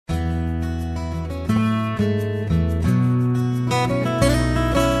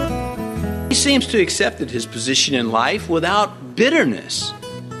seems to have accepted his position in life without bitterness.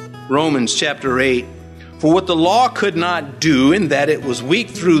 Romans chapter 8, for what the law could not do, in that it was weak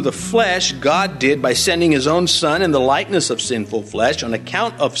through the flesh, God did by sending his own Son in the likeness of sinful flesh. On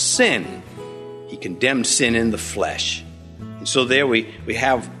account of sin, he condemned sin in the flesh. And so there we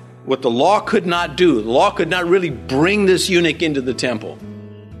have what the law could not do. The law could not really bring this eunuch into the temple.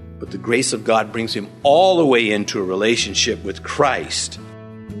 But the grace of God brings him all the way into a relationship with Christ.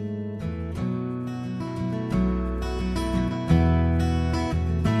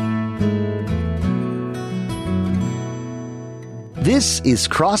 This is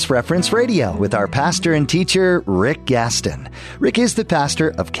Cross-Reference Radio with our pastor and teacher, Rick Gaston. Rick is the pastor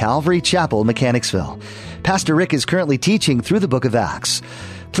of Calvary Chapel, Mechanicsville. Pastor Rick is currently teaching through the book of Acts.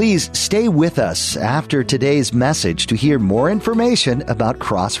 Please stay with us after today's message to hear more information about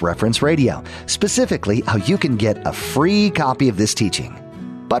Cross-Reference Radio, specifically how you can get a free copy of this teaching.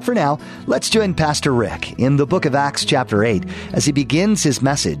 But for now, let's join Pastor Rick in the book of Acts chapter 8 as he begins his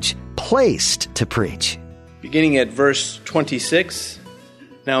message, Placed to Preach. Beginning at verse 26,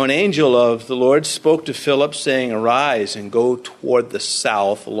 now an angel of the Lord spoke to Philip, saying, Arise and go toward the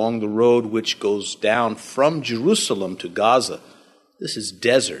south along the road which goes down from Jerusalem to Gaza. This is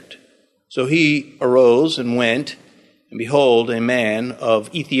desert. So he arose and went, and behold, a man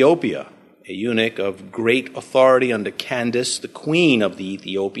of Ethiopia, a eunuch of great authority under Candace, the queen of the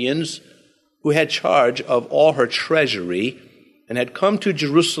Ethiopians, who had charge of all her treasury, and had come to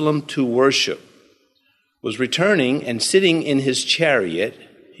Jerusalem to worship, was returning and sitting in his chariot.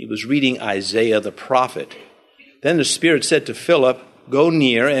 He was reading Isaiah the prophet. Then the Spirit said to Philip, Go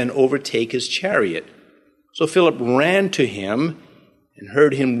near and overtake his chariot. So Philip ran to him and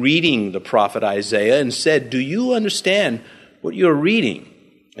heard him reading the prophet Isaiah and said, Do you understand what you are reading?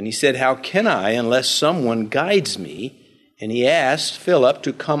 And he said, How can I unless someone guides me? And he asked Philip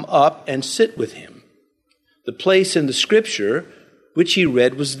to come up and sit with him. The place in the scripture which he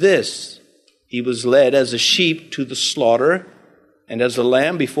read was this: He was led as a sheep to the slaughter, and as a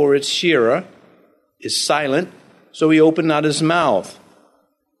lamb before its shearer is silent, so he opened not his mouth.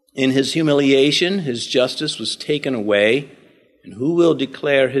 In his humiliation, his justice was taken away, and who will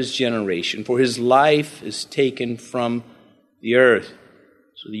declare his generation? For his life is taken from the earth.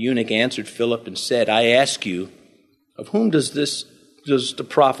 So the eunuch answered Philip and said, I ask you, of whom does the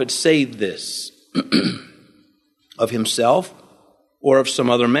prophet say this? Of himself or of some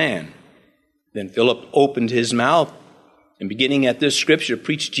other man? Then Philip opened his mouth, and beginning at this scripture,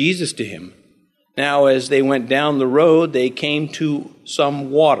 preached Jesus to him. Now as they went down the road, they came to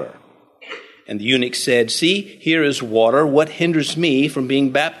some water. And the eunuch said, See, here is water. What hinders me from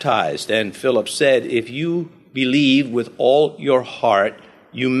being baptized? And Philip said, If you believe with all your heart,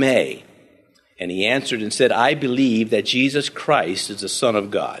 you may. And he answered and said, I believe that Jesus Christ is the Son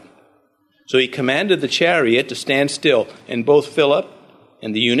of God. So he commanded the chariot to stand still, and both Philip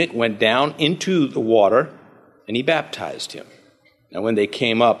and the eunuch went down into the water, and he baptized him. Now when they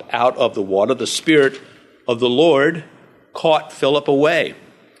came up out of the water, the Spirit of the Lord caught Philip away,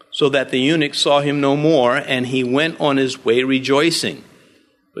 so that the eunuch saw him no more, and he went on his way rejoicing.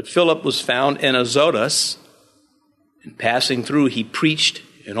 But Philip was found in Azotus, and passing through, he preached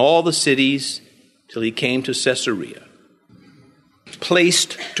in all the cities till he came to Caesarea.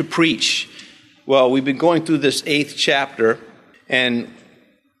 Placed to preach. Well, we've been going through this 8th chapter, and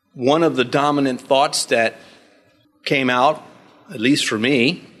one of the dominant thoughts that came out, at least for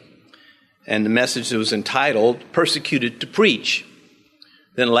me, and the message was entitled, Persecuted to Preach.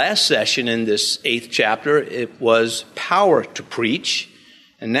 Then last session in this 8th chapter, it was Power to Preach,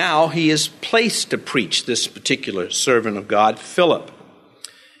 and now he is placed to preach, this particular servant of God, Philip.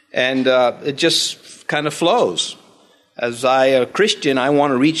 And it just kind of flows. As a Christian, I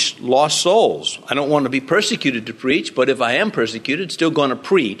want to reach lost souls. I don't want to be persecuted to preach, but if I am persecuted, still going to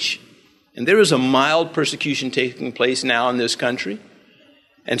preach. And there is a mild persecution taking place now in this country.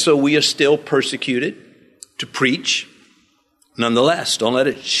 And so we are still persecuted to preach. Nonetheless, don't let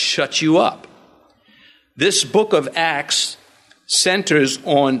it shut you up. This book of Acts centers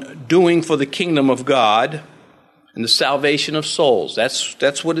on doing for the kingdom of God and the salvation of souls.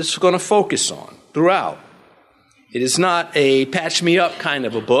 That's what it's going to focus on throughout. It is not a patch me up kind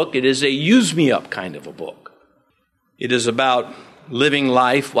of a book. It is a use me up kind of a book. It is about living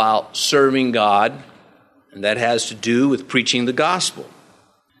life while serving God, and that has to do with preaching the gospel.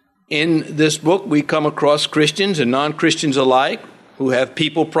 In this book, we come across Christians and non-Christians alike who have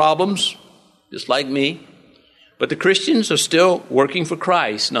people problems, just like me. But the Christians are still working for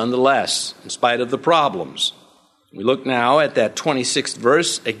Christ nonetheless, in spite of the problems. We look now at that 26th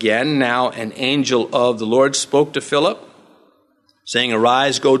verse again. Now an angel of the Lord spoke to Philip, saying,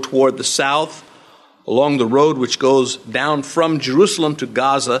 "Arise, go toward the south, along the road which goes down from Jerusalem to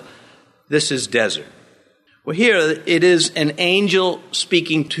Gaza. This is desert." Well, here it is an angel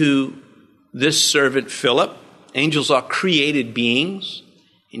speaking to this servant Philip. Angels are created beings.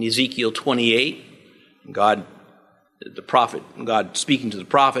 In Ezekiel 28, God speaking to the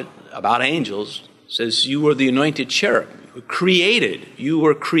prophet about angels says, "You were the anointed cherub. You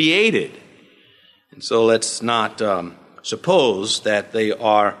were created. And so let's not suppose that they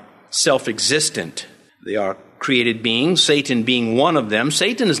are self-existent. They are created beings, Satan being one of them.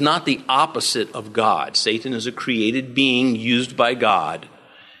 Satan is not the opposite of God. Satan is a created being used by God,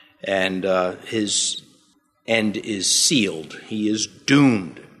 and his end is sealed. He is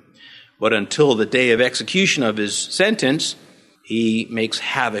doomed. But until the day of execution of his sentence, he makes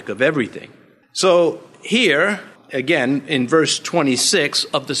havoc of everything. So here, again, in verse 26,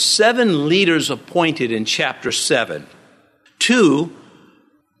 of the 7 leaders appointed in chapter 7, 2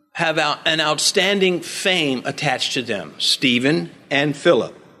 have an outstanding fame attached to them, Stephen and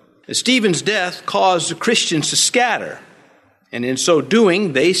Philip. Stephen's death caused the Christians to scatter, and in so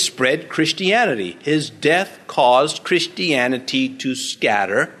doing, they spread Christianity. His death caused Christianity to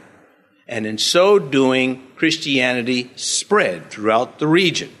scatter, and in so doing, Christianity spread throughout the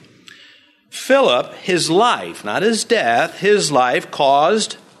region. Philip, his life, not his death, his life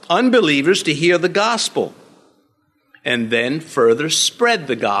caused unbelievers to hear the gospel and then further spread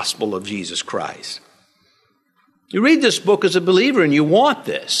the gospel of Jesus Christ. You read this book as a believer and you want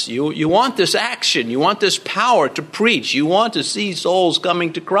this. You want this action. You want this power to preach. You want to see souls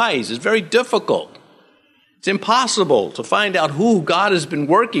coming to Christ. It's very difficult. It's impossible to find out who God has been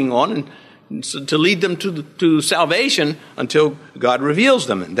working on and to lead them to salvation until God reveals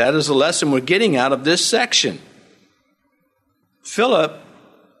them. And that is the lesson we're getting out of this section. Philip,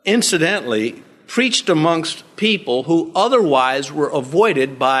 incidentally, preached amongst people who otherwise were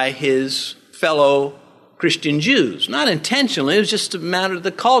avoided by his fellow Christian Jews. Not intentionally, it was just a matter of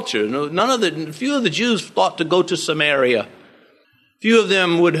the culture. Few of the Jews thought to go to Samaria. Few of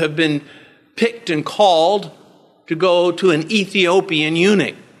them would have been picked and called to go to an Ethiopian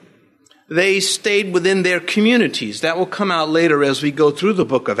eunuch. They stayed within their communities. That will come out later as we go through the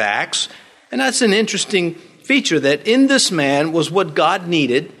book of Acts. And that's an interesting feature, that in this man was what God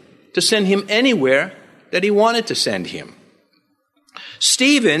needed to send him anywhere that he wanted to send him.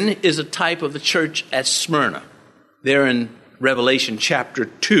 Stephen is a type of the church at Smyrna. There in Revelation chapter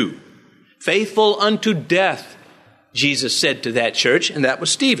 2. Faithful unto death, Jesus said to that church, and that was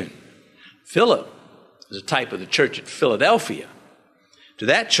Stephen. Philip is a type of the church at Philadelphia. To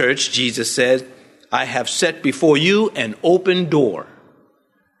that church, Jesus said, "I have set before you an open door."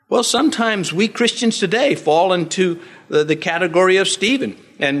 Well, sometimes we Christians today fall into the category of Stephen,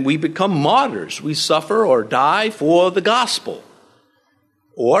 and we become martyrs. We suffer or die for the gospel.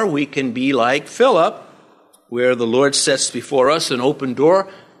 Or we can be like Philip, where the Lord sets before us an open door,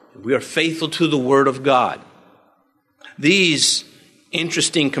 and we are faithful to the Word of God. These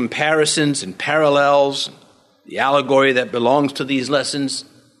interesting comparisons and parallels, the allegory that belongs to these lessons,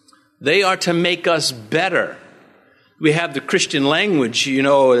 they are to make us better. We have the Christian language,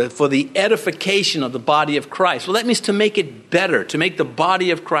 for the edification of the body of Christ. Well, that means to make it better, to make the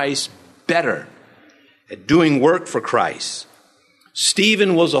body of Christ better at doing work for Christ.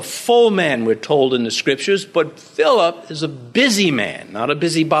 Stephen was a full man, we're told in the scriptures, but Philip is a busy man, not a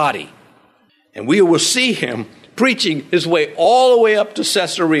busybody. And we will see him preaching his way all the way up to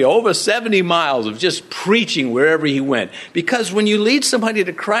Caesarea, over 70 miles of just preaching wherever he went. Because when you lead somebody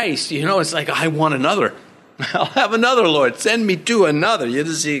to Christ, it's like, I want another. I'll have another, Lord. Send me to another.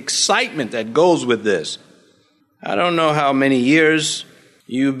 There's the excitement that goes with this. I don't know how many years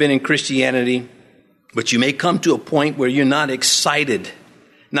you've been in Christianity, but you may come to a point where you're not excited,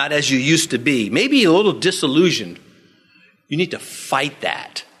 not as you used to be. Maybe a little disillusioned. You need to fight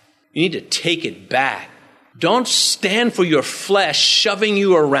that. You need to take it back. Don't stand for your flesh shoving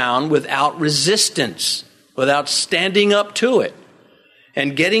you around without resistance, without standing up to it.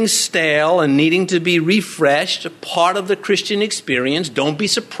 And getting stale and needing to be refreshed, a part of the Christian experience. Don't be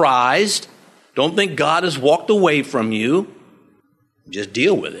surprised. Don't think God has walked away from you. Just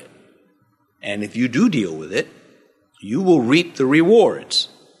deal with it. And if you do deal with it, you will reap the rewards.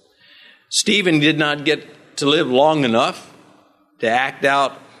 Stephen did not get to live long enough to act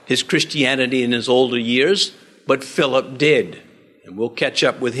out his Christianity in his older years, but Philip did. And we'll catch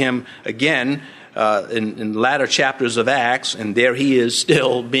up with him again in the latter chapters of Acts, and there he is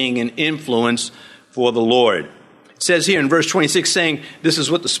still being an influence for the Lord. It says here in verse 26 saying, this is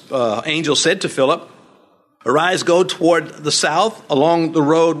what the angel said to Philip, Arise, go toward the south along the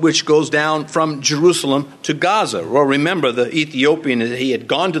road which goes down from Jerusalem to Gaza. Well, remember, the Ethiopian, he had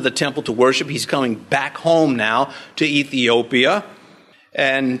gone to the temple to worship. He's coming back home now to Ethiopia.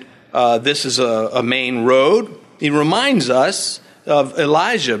 And this is a main road. He reminds us of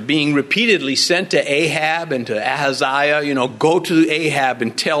Elijah being repeatedly sent to Ahab and to Ahaziah. Go to Ahab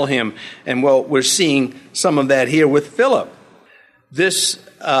and tell him. And well, we're seeing some of that here with Philip. This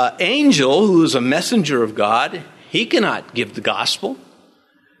angel, who is a messenger of God, he cannot give the gospel,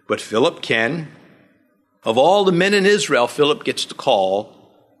 but Philip can. Of all the men in Israel, Philip gets the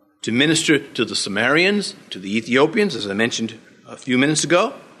call to minister to the Samaritans, to the Ethiopians, as I mentioned a few minutes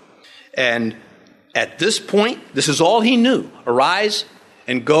ago. And at this point, this is all he knew. Arise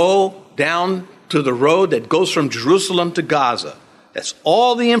and go down to the road that goes from Jerusalem to Gaza. That's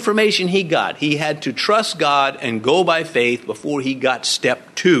all the information he got. He had to trust God and go by faith before he got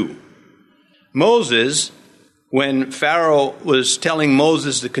step 2. Moses, when Pharaoh was telling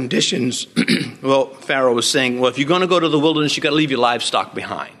Moses the conditions, Pharaoh was saying, well, if you're going to go to the wilderness, you've got to leave your livestock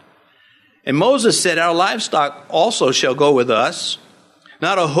behind. And Moses said, our livestock also shall go with us.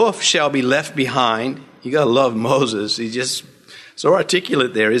 Not a hoof shall be left behind. You got to love Moses. He's just so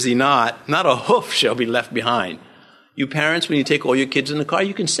articulate there, is he not? Not a hoof shall be left behind. You parents, when you take all your kids in the car,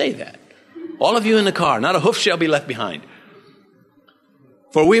 you can say that. All of you in the car, not a hoof shall be left behind.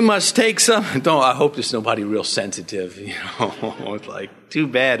 For we must take some... I hope there's nobody real sensitive. It's like, too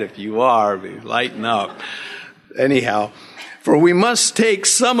bad if you are. Lighten up. Anyhow, for we must take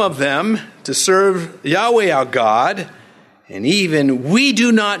some of them to serve Yahweh our God, and even we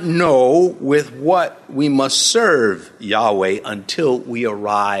do not know with what we must serve Yahweh until we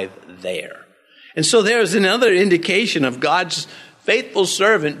arrive there. And so there's another indication of God's faithful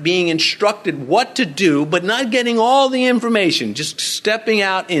servant being instructed what to do, but not getting all the information, just stepping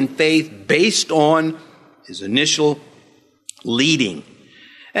out in faith based on his initial leading.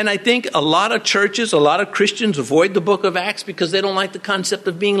 And I think a lot of churches, a lot of Christians avoid the book of Acts because they don't like the concept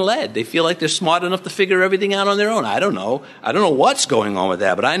of being led. They feel like they're smart enough to figure everything out on their own. I don't know what's going on with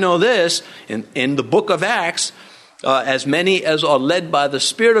that, but I know this, in the book of Acts, as many as are led by the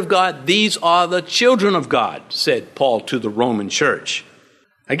Spirit of God, these are the children of God, said Paul to the Roman church.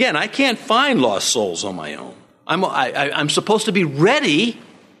 Again, I can't find lost souls on my own. I'm supposed to be ready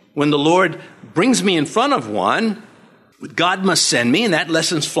when the Lord brings me in front of one. God must send me, and that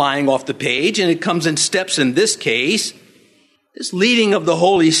lesson's flying off the page, and it comes in steps in this case. This leading of the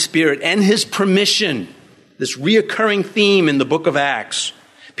Holy Spirit and his permission, this reoccurring theme in the book of Acts.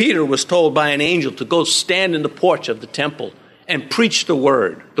 Peter was told by an angel to go stand in the porch of the temple and preach the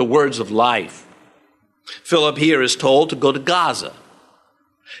words of life. Philip here is told to go to Gaza.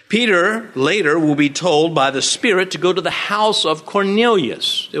 Peter later will be told by the Spirit to go to the house of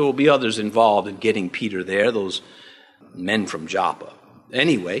Cornelius. There will be others involved in getting Peter there, those men from Joppa.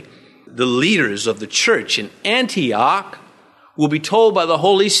 Anyway, the leaders of the church in Antioch will be told by the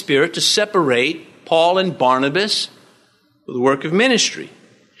Holy Spirit to separate Paul and Barnabas for the work of ministry.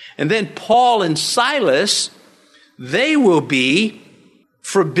 And then Paul and Silas, they will be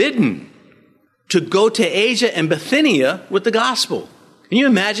forbidden to go to Asia and Bithynia with the gospel. Can you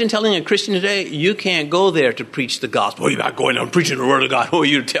imagine telling a Christian today, you can't go there to preach the gospel? Oh, you're not going out preaching the word of God. Oh,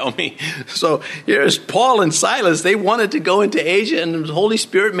 you tell me. So here's Paul and Silas. They wanted to go into Asia, and the Holy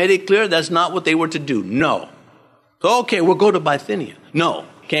Spirit made it clear that's not what they were to do. No. So, okay, we'll go to Bithynia. No,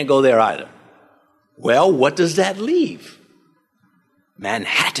 can't go there either. Well, what does that leave?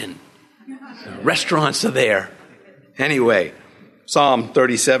 Manhattan. Restaurants are there. Anyway, Psalm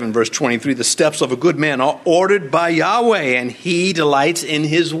 37, verse 23, the steps of a good man are ordered by Yahweh, and he delights in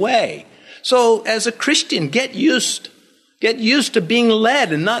his way. So as a Christian, get used to being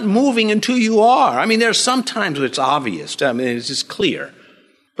led and not moving until you are. I mean, there are some times where it's obvious. I mean, it's just clear.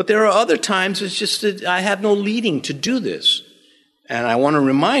 But there are other times it's just that I have no leading to do this. And I want to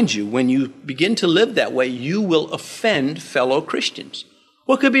remind you, when you begin to live that way, you will offend fellow Christians.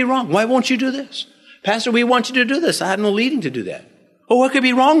 What could be wrong? Why won't you do this? Pastor, we want you to do this. I have no leading to do that. Oh, what could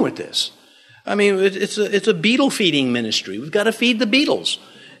be wrong with this? I mean, it's a beetle feeding ministry. We've got to feed the beetles.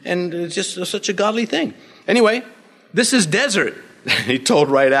 And it's just such a godly thing. Anyway, this is desert. He told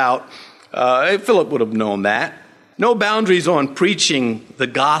right out. Philip would have known that. No boundaries on preaching the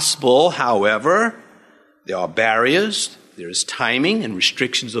gospel, however. There are barriers. There is timing and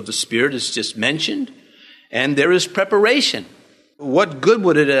restrictions of the Spirit, as just mentioned. And there is preparation. What good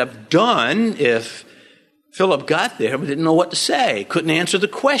would it have done if Philip got there but didn't know what to say, couldn't answer the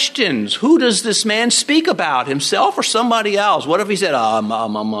questions? Who does this man speak about, himself or somebody else? What if he said,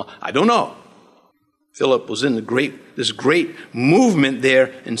 I don't know? Philip was in this great movement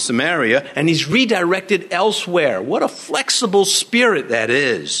there in Samaria, and he's redirected elsewhere. What a flexible spirit that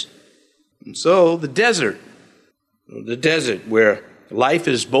is. And so the desert where life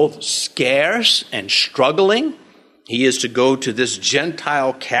is both scarce and struggling, he is to go to this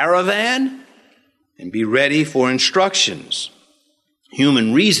Gentile caravan and be ready for instructions.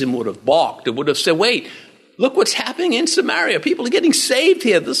 Human reason would have balked. It would have said, wait, look what's happening in Samaria. People are getting saved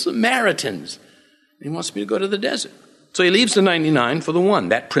here, the Samaritans. He wants me to go to the desert. So he leaves the 99 for the one.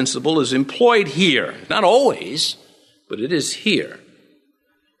 That principle is employed here. Not always, but it is here.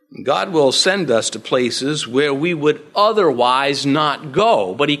 God will send us to places where we would otherwise not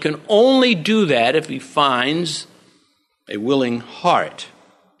go, but he can only do that if he finds a willing heart.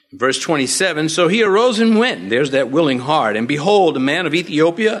 Verse 27, so he arose and went. There's that willing heart. And behold, a man of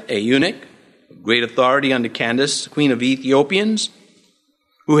Ethiopia, a eunuch, of great authority under Candace, queen of the Ethiopians,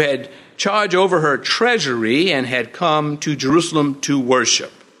 who had charge over her treasury and had come to Jerusalem to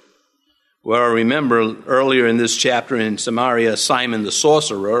worship. Well, remember earlier in this chapter in Samaria, Simon the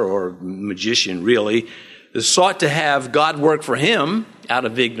sorcerer, or magician really, sought to have God work for him out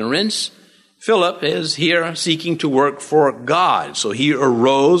of ignorance. Philip is here seeking to work for God. So he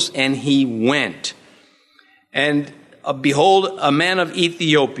arose and he went. And behold, a man of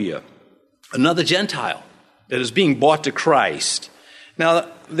Ethiopia, another Gentile that is being brought to Christ. Now,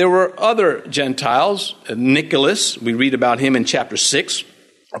 there were other Gentiles. Nicholas, we read about him in chapter 6,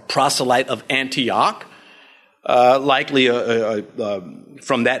 a proselyte of Antioch, likely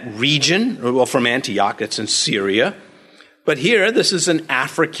from that region, well, from Antioch, that's in Syria. But here, this is an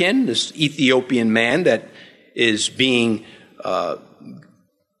African, this Ethiopian man that is being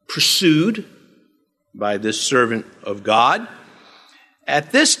pursued by this servant of God.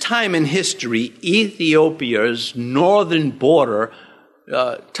 At this time in history, Ethiopia's northern border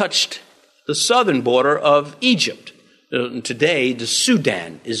touched the southern border of Egypt. Today, the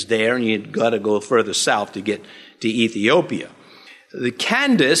Sudan is there, and you've got to go further south to get to Ethiopia. The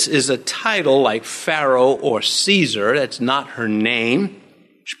Candace is a title like Pharaoh or Caesar. That's not her name.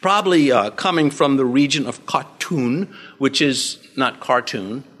 She's probably coming from the region of Khartoum, which is not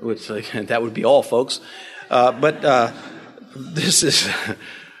cartoon, which that would be all, folks. But this is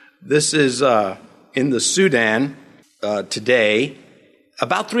in the Sudan today,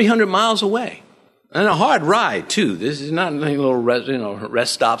 about 300 miles away. And a hard ride, too. This is not any little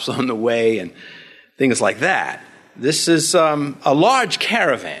rest stops on the way and things like that. This is a large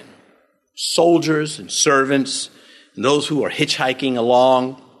caravan, soldiers and servants, and those who are hitchhiking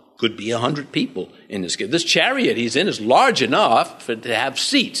along. Could be 100 people in this. This chariot he's in is large enough to have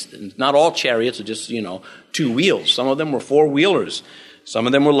seats. And not all chariots are just, two wheels. Some of them were four-wheelers. Some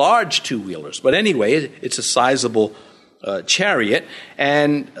of them were large two-wheelers. But anyway, it's a sizable chariot.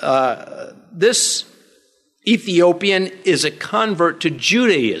 And this Ethiopian is a convert to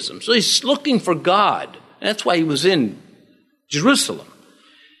Judaism. So he's looking for God. And that's why he was in Jerusalem,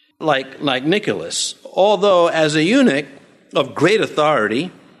 like Nicholas. Although as a eunuch of great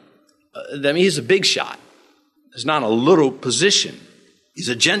authority, he's a big shot. It's not a little position. He's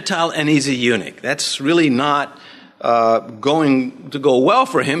a Gentile and he's a eunuch. That's really not going to go well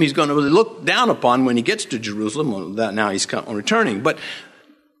for him. He's going to really look down upon when he gets to Jerusalem. Well, now he's returning. But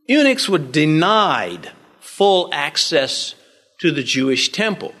eunuchs were denied full access to the Jewish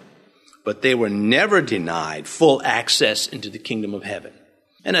temple. But they were never denied full access into the kingdom of heaven.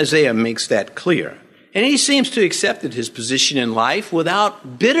 And Isaiah makes that clear. And he seems to have accepted his position in life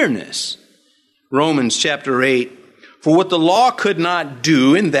without bitterness. Romans chapter 8, for what the law could not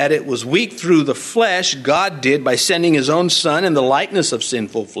do, in that it was weak through the flesh, God did by sending his own Son in the likeness of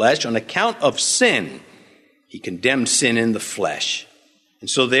sinful flesh. On account of sin, he condemned sin in the flesh. And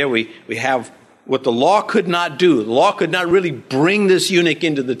so there we have what the law could not do. The law could not really bring this eunuch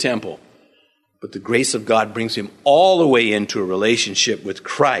into the temple. But the grace of God brings him all the way into a relationship with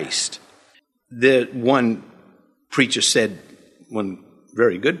Christ. The one preacher said, one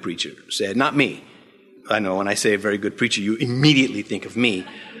very good preacher said, not me. I know when I say a very good preacher, you immediately think of me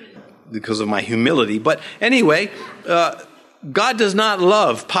because of my humility. But anyway, God does not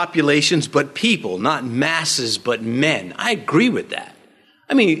love populations but people, not masses but men. I agree with that.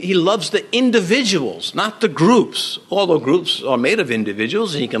 I mean, he loves the individuals, not the groups. Although groups are made of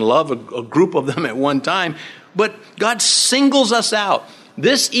individuals, and he can love a group of them at one time. But God singles us out.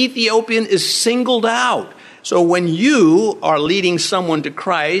 This Ethiopian is singled out. So when you are leading someone to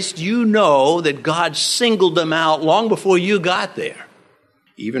Christ, you know that God singled them out long before you got there,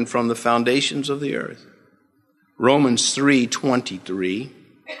 even from the foundations of the earth. Romans 3:23,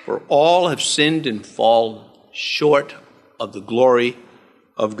 for all have sinned and fall short of the glory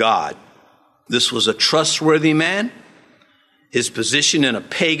of God. This was a trustworthy man. His position in a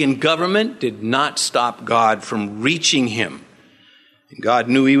pagan government did not stop God from reaching him. And God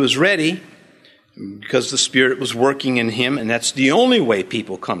knew he was ready because the Spirit was working in him, and that's the only way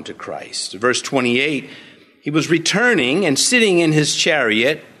people come to Christ. Verse 28, he was returning and sitting in his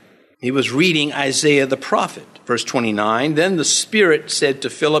chariot. He was reading Isaiah the prophet. Verse 29, then the Spirit said to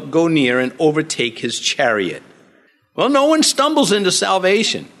Philip, go near and overtake his chariot. Well, no one stumbles into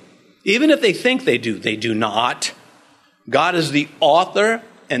salvation. Even if they think they do not. God is the author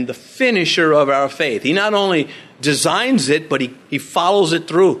and the finisher of our faith. He not only designs it, but he follows it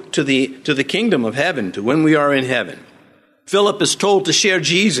through to the kingdom of heaven, to when we are in heaven. Philip is told to share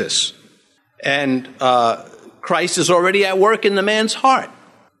Jesus, and Christ is already at work in the man's heart.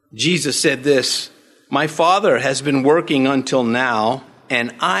 Jesus said this, my Father has been working until now,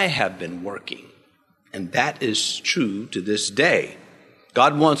 and I have been working. And that is true to this day.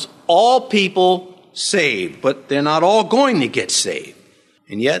 God wants all people saved, but they're not all going to get saved.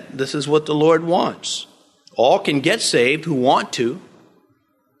 And yet, this is what the Lord wants. All can get saved who want to.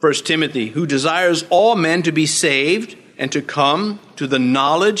 1 Timothy, who desires all men to be saved and to come to the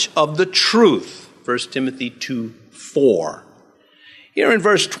knowledge of the truth. 1 Timothy 2:4. Here in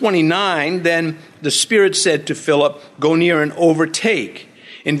verse 29, then the Spirit said to Philip, go near and overtake.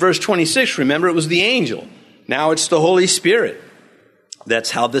 In verse 26, remember, it was the angel. Now it's the Holy Spirit.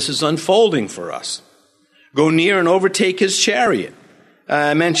 That's how this is unfolding for us. Go near and overtake his chariot.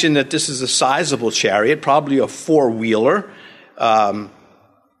 I mentioned that this is a sizable chariot, probably a four-wheeler.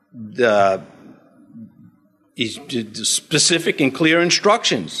 Specific and clear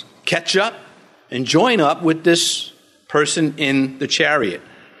instructions. Catch up and join up with this person in the chariot.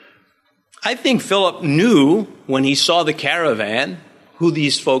 I think Philip knew when he saw the caravan who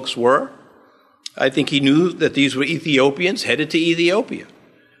these folks were. I think he knew that these were Ethiopians headed to Ethiopia.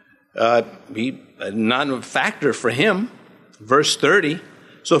 Not a factor for him. Verse 30,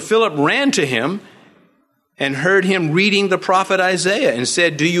 so Philip ran to him and heard him reading the prophet Isaiah and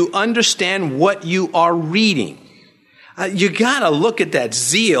said, do you understand what you are reading? You got to look at that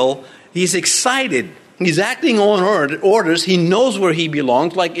zeal. He's excited. He's acting on orders. He knows where he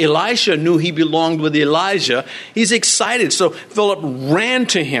belongs, like Elisha knew he belonged with Elijah. He's excited. So Philip ran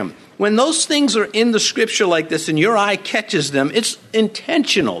to him. When those things are in the scripture like this and your eye catches them, it's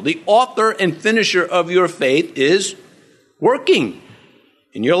intentional. The author and finisher of your faith is working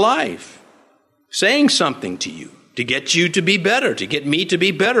in your life, saying something to get you to be better, to get me to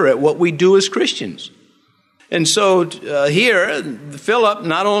be better at what we do as Christians. And so here, Philip,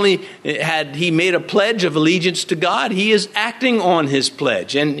 not only had he made a pledge of allegiance to God, he is acting on his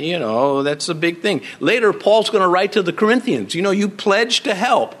pledge. And, that's a big thing. Later, Paul's going to write to the Corinthians, you pledge to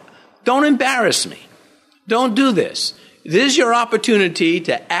help. Don't embarrass me. Don't do this. This is your opportunity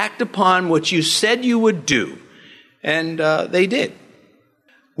to act upon what you said you would do. And they did.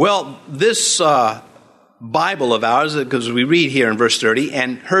 Well, this Bible of ours, because we read here in verse 30,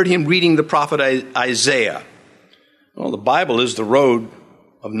 and heard him reading the prophet Isaiah. Well, the Bible is the road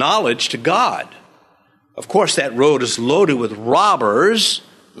of knowledge to God. Of course, that road is loaded with robbers.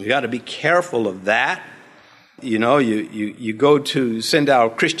 We've got to be careful of that. You go to send our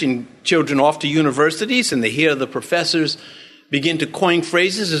Christian children off to universities and they hear the professors begin to coin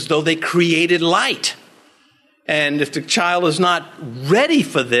phrases as though they created light. And if the child is not ready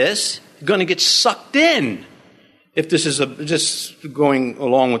for this, you're going to get sucked in. If this is just going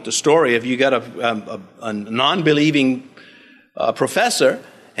along with the story, if you got a non-believing professor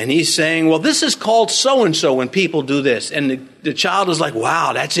and he's saying, well, this is called so-and-so when people do this. And the child is like,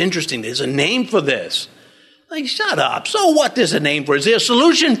 wow, that's interesting. There's a name for this. Like, shut up. So what there's a name for it? Is there a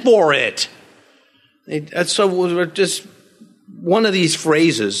solution for it? So just one of these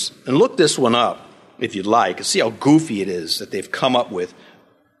phrases, and look this one up if you'd like, and see how goofy it is that they've come up with.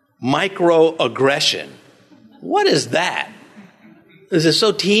 Microaggression. What is that? Is it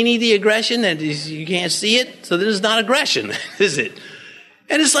so teeny, the aggression, that you can't see it? So this is not aggression, is it?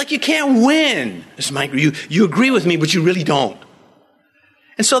 And it's like you can't win. It's you agree with me, but you really don't.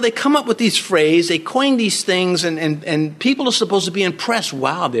 And so they come up with these phrases, they coin these things, and people are supposed to be impressed.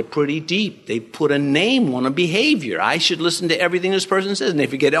 Wow, they're pretty deep. They put a name on a behavior. I should listen to everything this person says. And they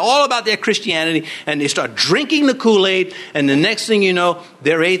forget all about their Christianity, and they start drinking the Kool-Aid, and the next thing you know,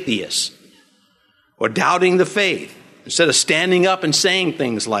 they're atheists or doubting the faith. Instead of standing up and saying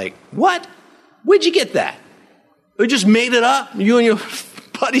things like, what? Where'd you get that? You just made it up? You and your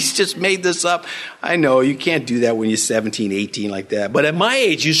buddies just made this up? I know, you can't do that when you're 17, 18 like that. But at my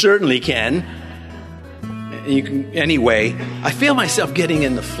age, you certainly can. Anyway, I feel myself getting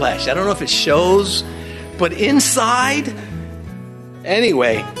in the flesh. I don't know if it shows, but inside,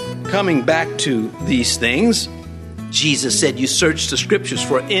 anyway, coming back to these things, Jesus said, you search the Scriptures,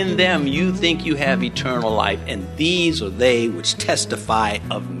 for in them you think you have eternal life, and these are they which testify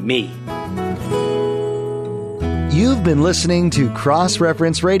of me. You've been listening to Cross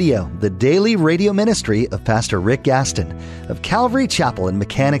Reference Radio, the daily radio ministry of Pastor Rick Gaston of Calvary Chapel in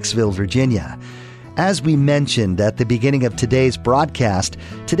Mechanicsville, Virginia. As we mentioned at the beginning of today's broadcast,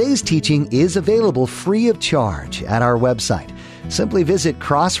 today's teaching is available free of charge at our website. Simply visit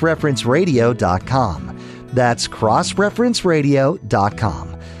crossreferenceradio.com. That's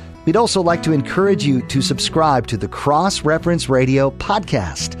crossreferenceradio.com. We'd also like to encourage you to subscribe to the Cross Reference Radio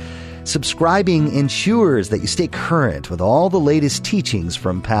podcast. Subscribing ensures that you stay current with all the latest teachings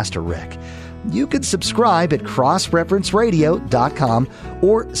from Pastor Rick. You can subscribe at crossreferenceradio.com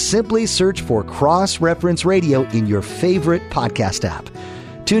or simply search for Cross Reference Radio in your favorite podcast app.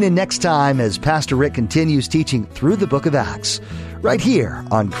 Tune in next time as Pastor Rick continues teaching through the book of Acts, right here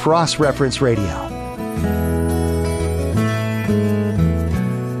on Cross Reference Radio.